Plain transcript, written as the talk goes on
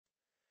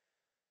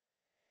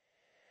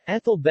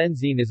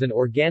Ethylbenzene is an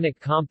organic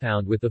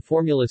compound with the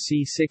formula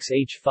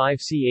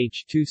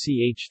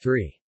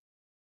C6H5CH2CH3.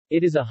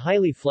 It is a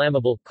highly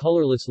flammable,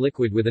 colorless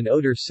liquid with an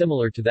odor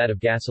similar to that of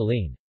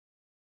gasoline.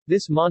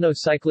 This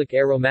monocyclic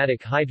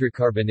aromatic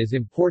hydrocarbon is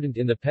important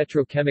in the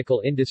petrochemical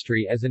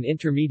industry as an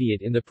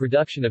intermediate in the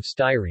production of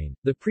styrene,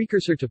 the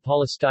precursor to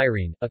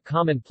polystyrene, a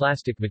common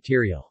plastic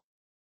material.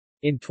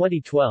 In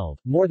 2012,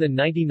 more than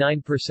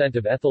 99%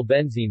 of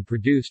ethylbenzene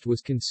produced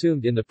was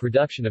consumed in the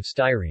production of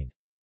styrene.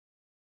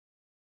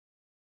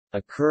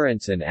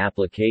 Occurrence and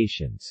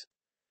applications.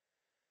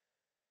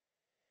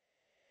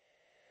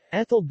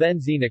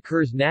 Ethylbenzene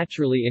occurs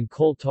naturally in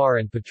coal tar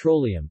and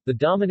petroleum. The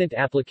dominant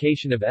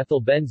application of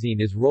ethylbenzene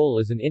is role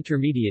as an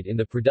intermediate in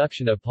the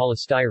production of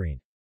polystyrene.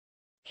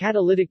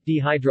 Catalytic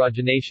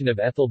dehydrogenation of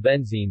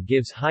ethylbenzene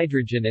gives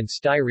hydrogen and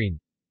styrene.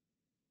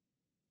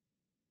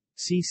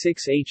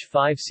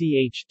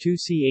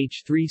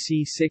 C6H5CH2CH3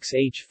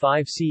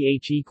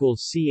 C6H5CH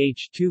equals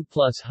CH2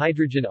 plus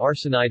hydrogen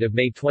arsenide of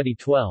May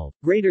 2012.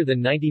 Greater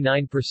than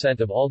 99%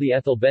 of all the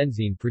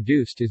ethylbenzene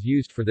produced is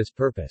used for this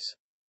purpose.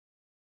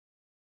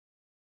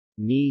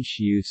 Niche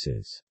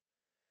uses.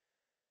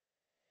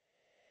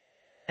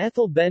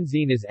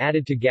 Ethylbenzene is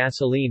added to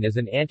gasoline as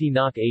an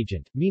anti-knock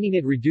agent, meaning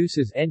it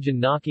reduces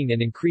engine knocking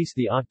and increase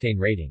the octane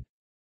rating.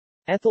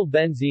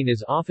 Ethylbenzene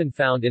is often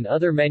found in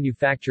other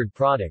manufactured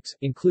products,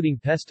 including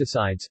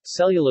pesticides,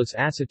 cellulose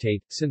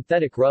acetate,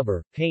 synthetic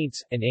rubber,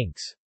 paints, and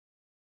inks.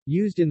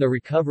 Used in the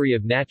recovery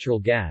of natural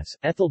gas,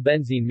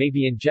 ethylbenzene may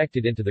be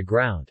injected into the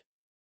ground.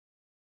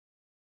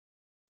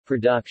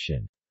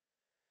 Production.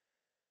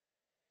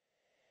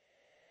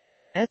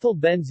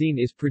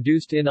 Ethylbenzene is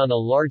produced on a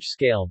large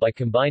scale by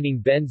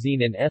combining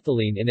benzene and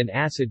ethylene in an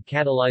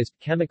acid-catalyzed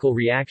chemical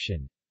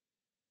reaction.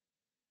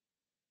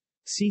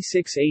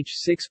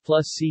 C6H6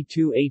 plus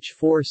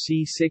C2H4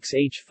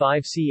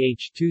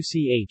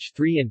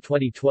 C6H5CH2CH3 In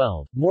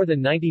 2012, more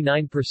than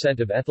 99%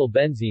 of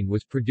ethylbenzene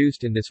was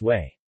produced in this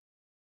way.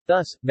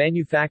 Thus,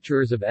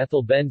 manufacturers of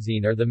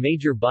ethylbenzene are the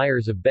major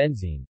buyers of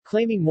benzene,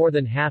 claiming more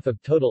than half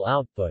of total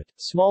output.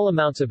 Small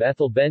amounts of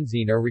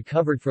ethylbenzene are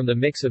recovered from the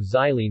mix of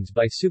xylenes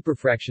by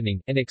superfractioning,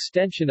 an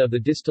extension of the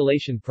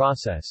distillation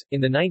process.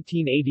 In the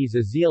 1980s,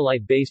 a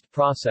zeolite-based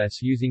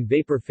process using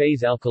vapor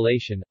phase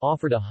alkylation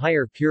offered a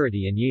higher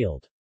purity and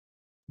yield.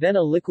 Then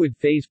a liquid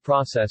phase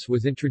process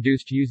was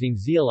introduced using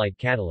zeolite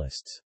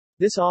catalysts.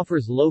 This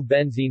offers low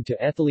benzene to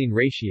ethylene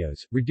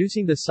ratios,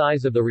 reducing the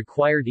size of the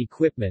required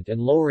equipment and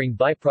lowering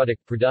byproduct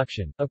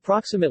production.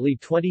 Approximately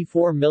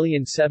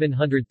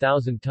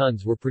 24,700,000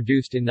 tons were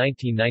produced in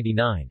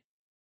 1999.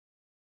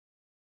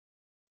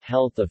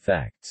 Health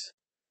effects.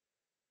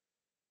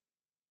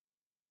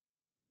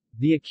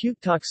 The acute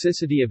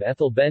toxicity of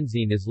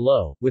ethylbenzene is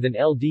low, with an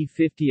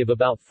LD50 of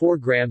about 4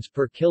 grams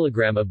per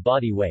kilogram of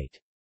body weight.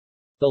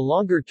 The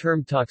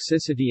longer-term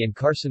toxicity and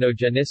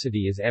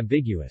carcinogenicity is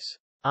ambiguous.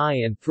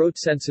 Eye and throat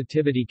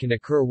sensitivity can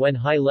occur when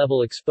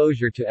high-level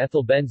exposure to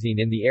ethylbenzene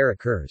in the air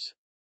occurs.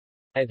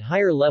 At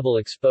higher-level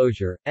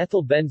exposure,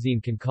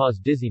 ethylbenzene can cause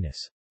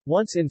dizziness.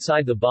 Once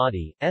inside the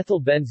body,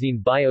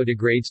 ethylbenzene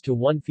biodegrades to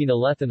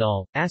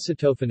 1-phenylethanol,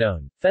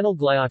 acetophenone,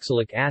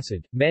 phenylglyoxylic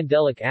acid,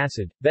 mandelic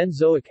acid,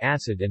 benzoic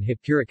acid and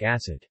hippuric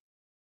acid.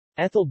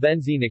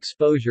 Ethylbenzene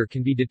exposure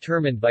can be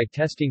determined by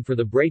testing for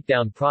the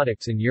breakdown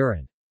products in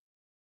urine.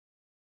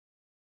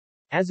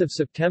 As of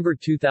September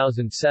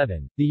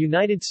 2007, the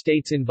United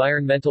States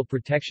Environmental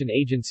Protection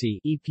Agency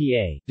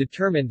 (EPA)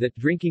 determined that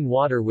drinking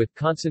water with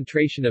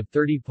concentration of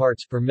 30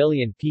 parts per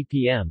million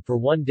ppm for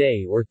 1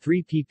 day or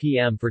 3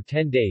 ppm for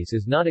 10 days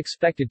is not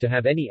expected to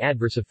have any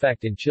adverse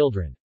effect in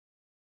children.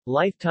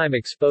 Lifetime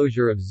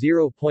exposure of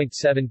 0.7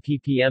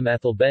 ppm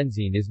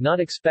ethylbenzene is not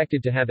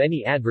expected to have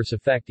any adverse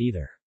effect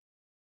either.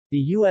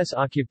 The U.S.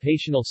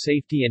 Occupational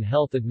Safety and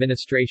Health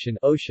Administration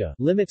 (OSHA)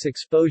 limits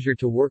exposure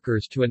to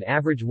workers to an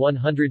average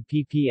 100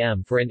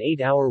 ppm for an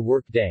 8-hour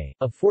workday,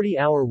 a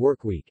 40-hour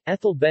workweek.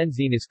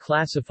 Ethylbenzene is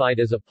classified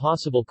as a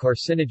possible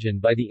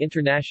carcinogen by the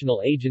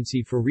International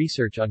Agency for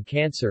Research on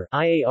Cancer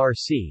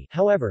 (IARC).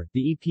 However,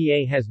 the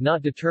EPA has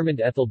not determined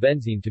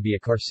ethylbenzene to be a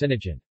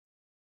carcinogen.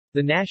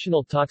 The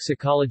National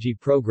Toxicology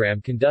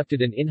Program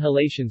conducted an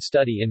inhalation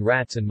study in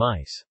rats and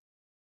mice.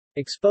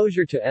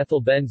 Exposure to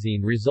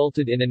ethylbenzene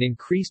resulted in an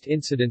increased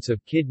incidence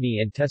of kidney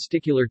and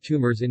testicular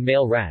tumors in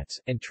male rats,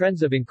 and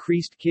trends of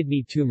increased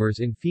kidney tumors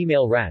in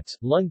female rats,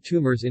 lung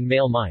tumors in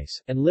male mice,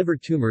 and liver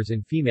tumors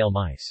in female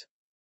mice.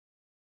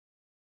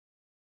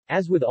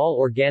 As with all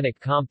organic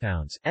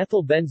compounds,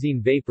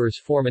 ethylbenzene vapors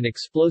form an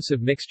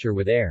explosive mixture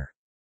with air.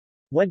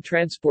 When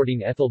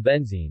transporting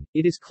ethylbenzene,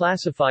 it is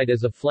classified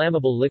as a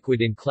flammable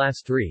liquid in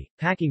Class 3,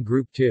 packing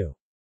Group 2.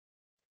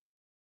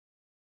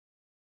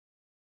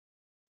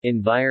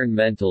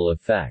 Environmental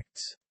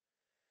effects.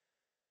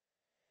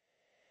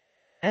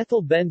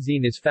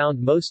 Ethylbenzene is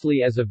found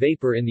mostly as a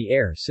vapor in the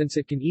air since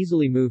it can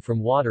easily move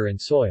from water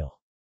and soil.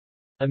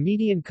 A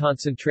median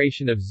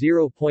concentration of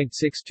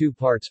 0.62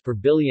 parts per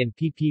billion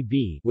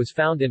ppb was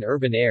found in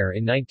urban air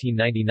in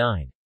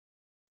 1999.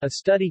 A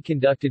study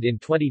conducted in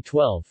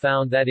 2012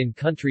 found that in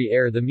country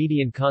air the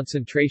median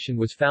concentration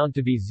was found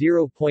to be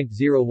 0.01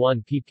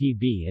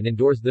 ppb and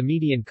indoors the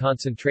median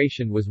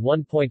concentration was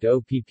 1.0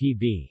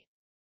 ppb.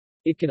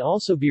 It can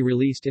also be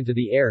released into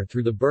the air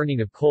through the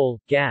burning of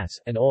coal, gas,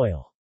 and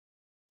oil.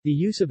 The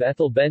use of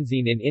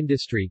ethylbenzene in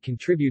industry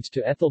contributes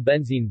to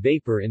ethylbenzene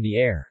vapor in the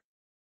air.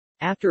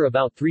 After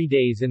about 3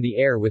 days in the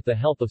air with the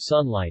help of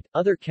sunlight,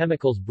 other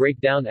chemicals break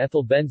down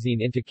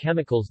ethylbenzene into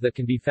chemicals that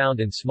can be found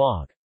in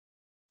smog.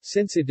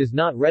 Since it does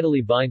not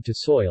readily bind to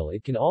soil,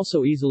 it can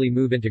also easily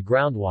move into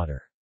groundwater.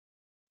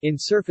 In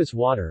surface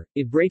water,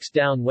 it breaks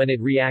down when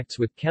it reacts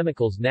with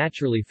chemicals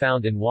naturally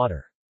found in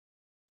water.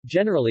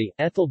 Generally,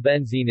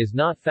 ethylbenzene is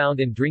not found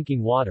in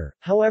drinking water,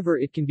 however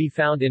it can be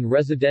found in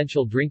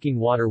residential drinking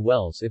water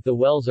wells if the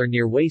wells are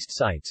near waste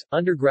sites,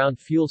 underground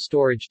fuel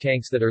storage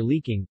tanks that are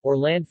leaking, or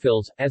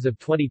landfills. As of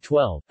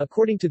 2012,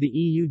 according to the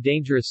EU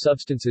Dangerous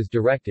Substances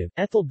Directive,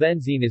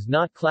 ethylbenzene is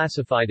not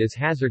classified as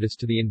hazardous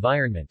to the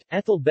environment.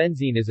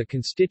 Ethylbenzene is a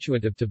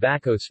constituent of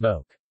tobacco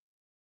smoke.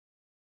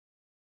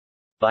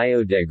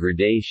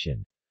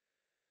 Biodegradation.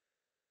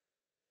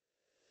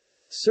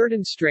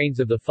 Certain strains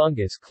of the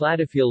fungus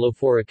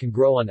Cladophylophora can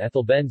grow on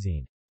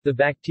ethylbenzene. The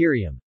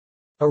bacterium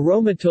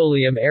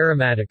Aromatolium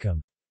aromaticum,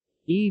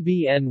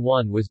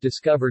 EBN1, was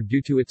discovered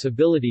due to its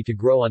ability to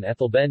grow on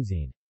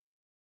ethylbenzene.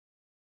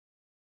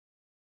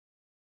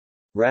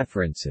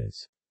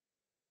 References.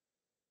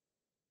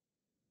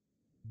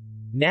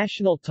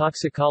 National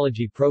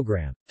Toxicology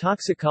Program.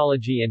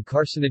 Toxicology and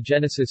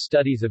Carcinogenesis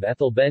Studies of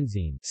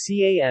Ethylbenzene,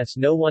 CAS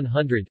No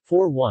 100,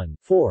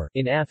 4-1-4,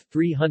 in F.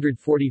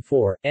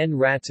 344, N.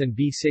 Rats and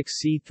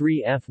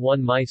B6C3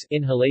 F1 Mice,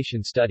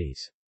 Inhalation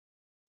Studies.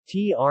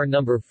 TR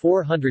No.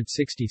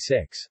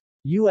 466.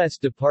 U.S.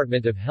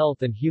 Department of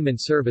Health and Human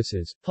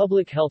Services,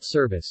 Public Health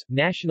Service,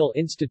 National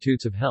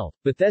Institutes of Health,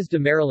 Bethesda,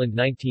 Maryland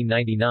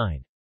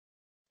 1999.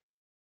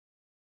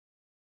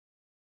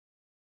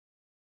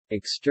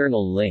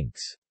 External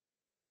links.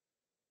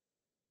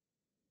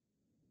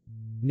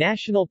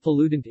 National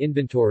Pollutant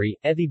Inventory,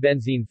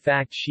 Ethylbenzene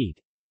Fact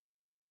Sheet,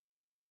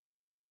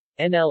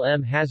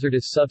 NLM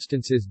Hazardous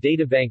Substances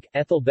Databank,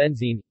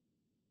 Ethylbenzene,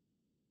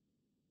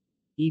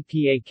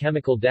 EPA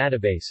Chemical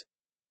Database,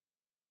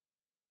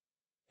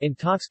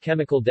 Intox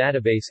Chemical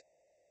Database,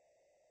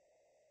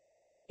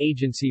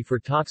 Agency for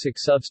Toxic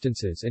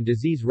Substances and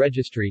Disease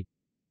Registry,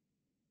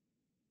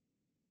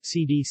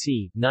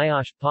 CDC,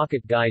 NIOSH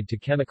Pocket Guide to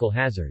Chemical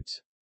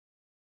Hazards.